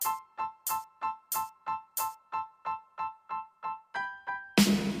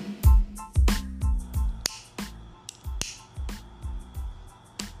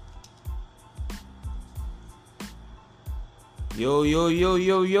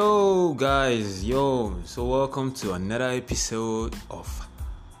Yo, guys, so welcome to another episode of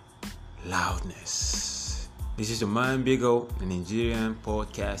Loudness. This is your man Bigo, the Nigerian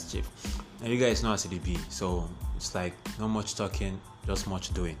podcast chief. And you guys know how to be, so it's like not much talking, just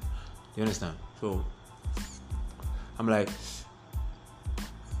much doing. Do you understand? So I'm like,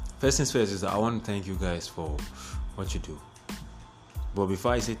 first things first is that I want to thank you guys for what you do. But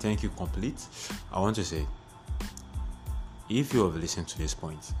before I say thank you complete, I want to say, if you have listened to this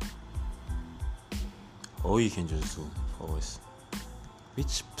point, all you can just do for us,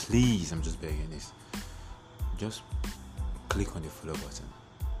 which please, I'm just begging this, just click on the follow button,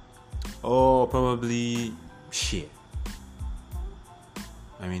 or probably share.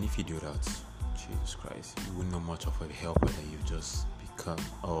 I mean, if you do that, Jesus Christ, you wouldn't know much of a helper that you just become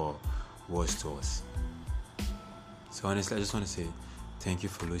or was to us. So honestly, I just want to say thank you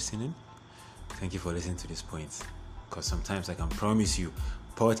for listening. Thank you for listening to this point. Because sometimes I can promise you,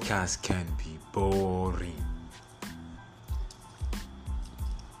 podcasts can be boring.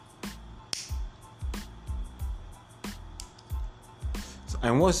 So,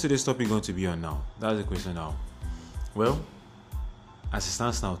 and what's today's topic going to be on now? That's the question now. Well, as it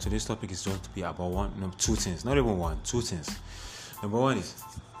stands now, today's topic is going to be about two things. Not even one, two things. Number one is,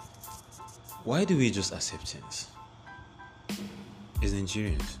 why do we just accept things as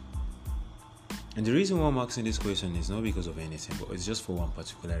Nigerians? And the reason why I'm asking this question is not because of anything, but it's just for one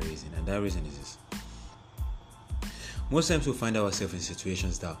particular reason, and that reason is this. Most times we find ourselves in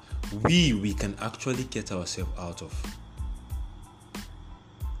situations that we can actually get ourselves out of,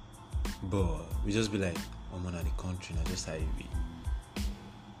 but we just be like, I'm on the country, not just how it be.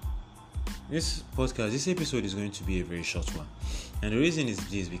 This episode is going to be a very short one. And the reason is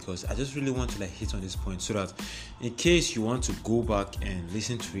this, because I just really want to hit on this point so that in case you want to go back and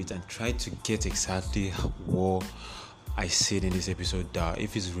listen to it and try to get exactly what I said in this episode, that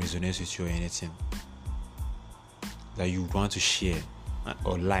if it resonates with you or anything that you want to share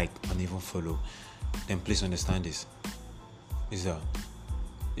or like and even follow, then please understand this. Is that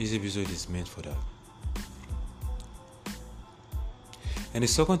this episode is meant for that. And the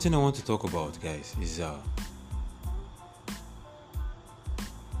second thing I want to talk about, guys, is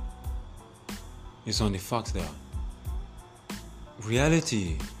it's on the fact that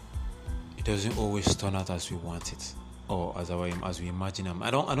reality, it doesn't always turn out as we want it or as we imagine them.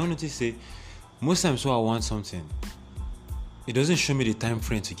 I don't know to say, most times when I want something, it doesn't show me the time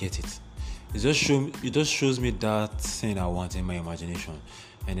frame to get it. It just shows me that thing I want in my imagination,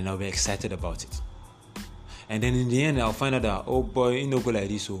 and then I'll be excited about it. And then in the end, I'll find out that, oh boy, it no go like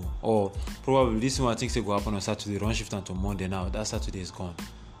this, or probably this one I think will happen on Saturday, run shift until Monday. Now that Saturday is gone.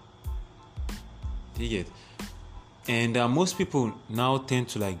 Do you get? And most people now tend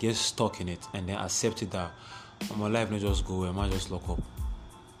to get stuck in it and then accept it that my life not just go, I might just lock up.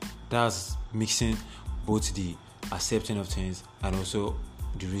 That's mixing both the accepting of things and also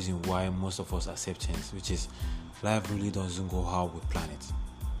the reason why most of us accept things, which is life really doesn't go how we plan it.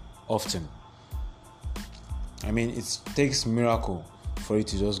 Often. I mean, it takes miracle for it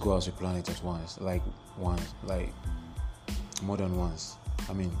to just go as you plan it at once, more than once.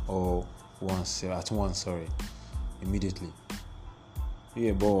 I mean, or at once, immediately.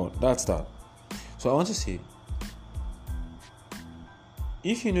 Yeah, but that's that. So I want to say,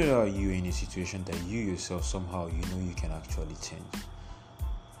 if you know that you're in a situation that you yourself somehow you can actually change,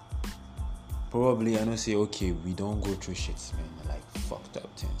 probably I don't say, okay, we don't go through shit, man, fucked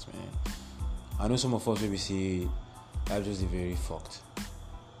up things, man. I know some of us maybe say life just very fucked.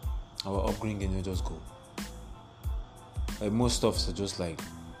 Our upbringing will just go. Most stuff are just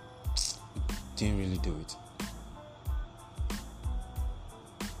didn't really do it.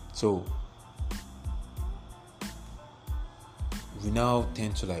 So we now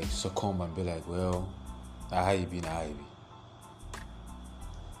tend to succumb and be like, well, how you be.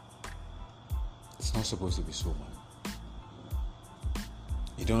 It's not supposed to be so, man.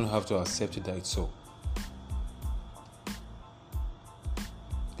 You don't have to accept it that it's so.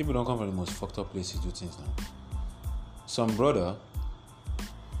 People don't come from the most fucked up places to do things now. Some brother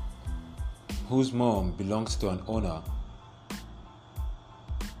whose mom belongs to an owner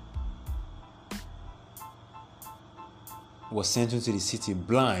was sent into the city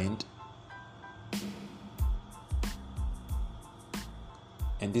blind,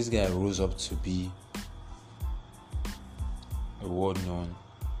 and this guy rose up to be a world-known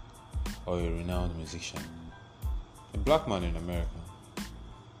or a renowned musician, a black man in America.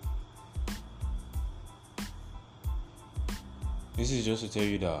 This is just to tell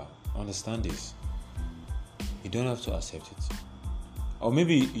you that, understand this, you don't have to accept it. Or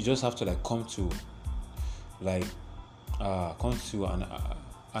maybe you just have to come to comes to an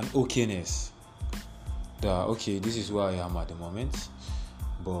okayness. That okay, this is where I am at the moment,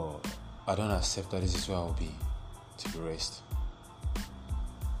 but I don't accept that this is where I'll be to the rest.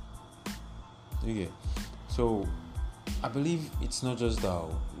 Okay, so I believe it's not just that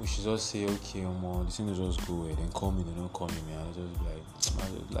we should just say okay, this thing will just go ahead and call me, they don't call me, man. I just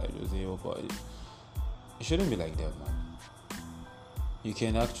just say, oh, but it shouldn't be like that, man. You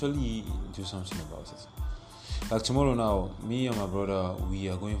can actually do something about it. Like tomorrow now, me and my brother, we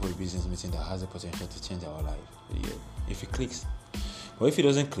are going for a business meeting that has the potential to change our life. Yeah, if it clicks. But if it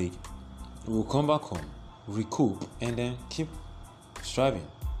doesn't click, we'll come back home, recoup, and then keep striving.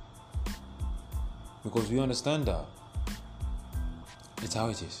 Because we understand that it's how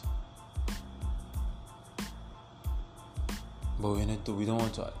it is. But we don't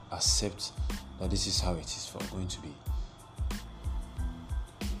want to accept that this is how it is going to be.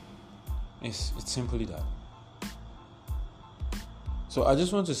 It's simply that. So I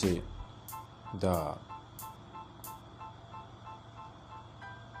just want to say that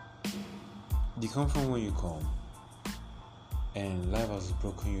you come from where you come, and life has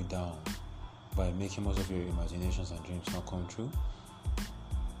broken you down by making most of your imaginations and dreams not come true.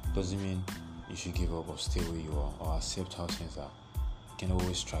 Doesn't mean you should give up or stay where you are or accept how things are. You can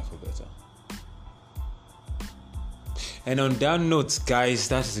always strive for better. And on that note, guys,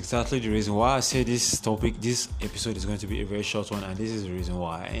 that is exactly the reason why I say this episode is going to be a very short one, and this is the reason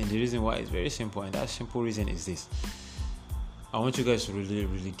why. And the reason why is very simple, and that simple reason is this. I want you guys to really,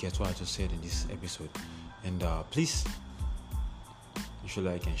 really get what I just said in this episode. And please, you should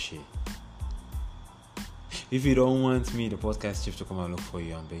like and share. If you don't want me, the podcast chief, to come and look for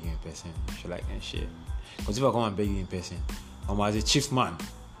you and beg you in person, you should like and share. Because if I come and beg you in person, I'm as a chief man,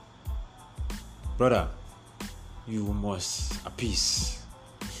 brother, you must appease.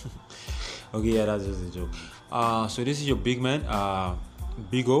 Okay, yeah, that's just a joke. So this is your big man,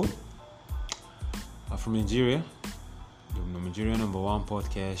 Big O, from Nigeria, the Nigeria #1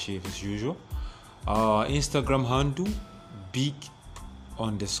 podcast chief as usual. Instagram handle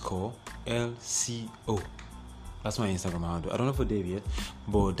big_LCO. That's my Instagram handle. I don't know for Dave yet,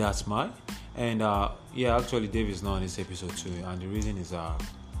 but that's mine. And actually Dave is not on this episode too, and the reason is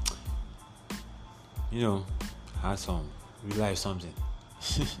had some real life something.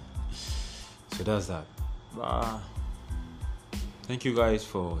 So that's that. Thank you guys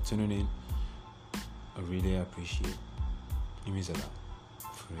for tuning in. I really appreciate it. It means a lot.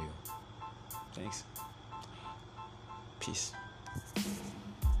 For real. Thanks. Peace.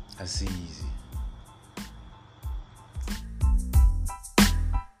 That's easy.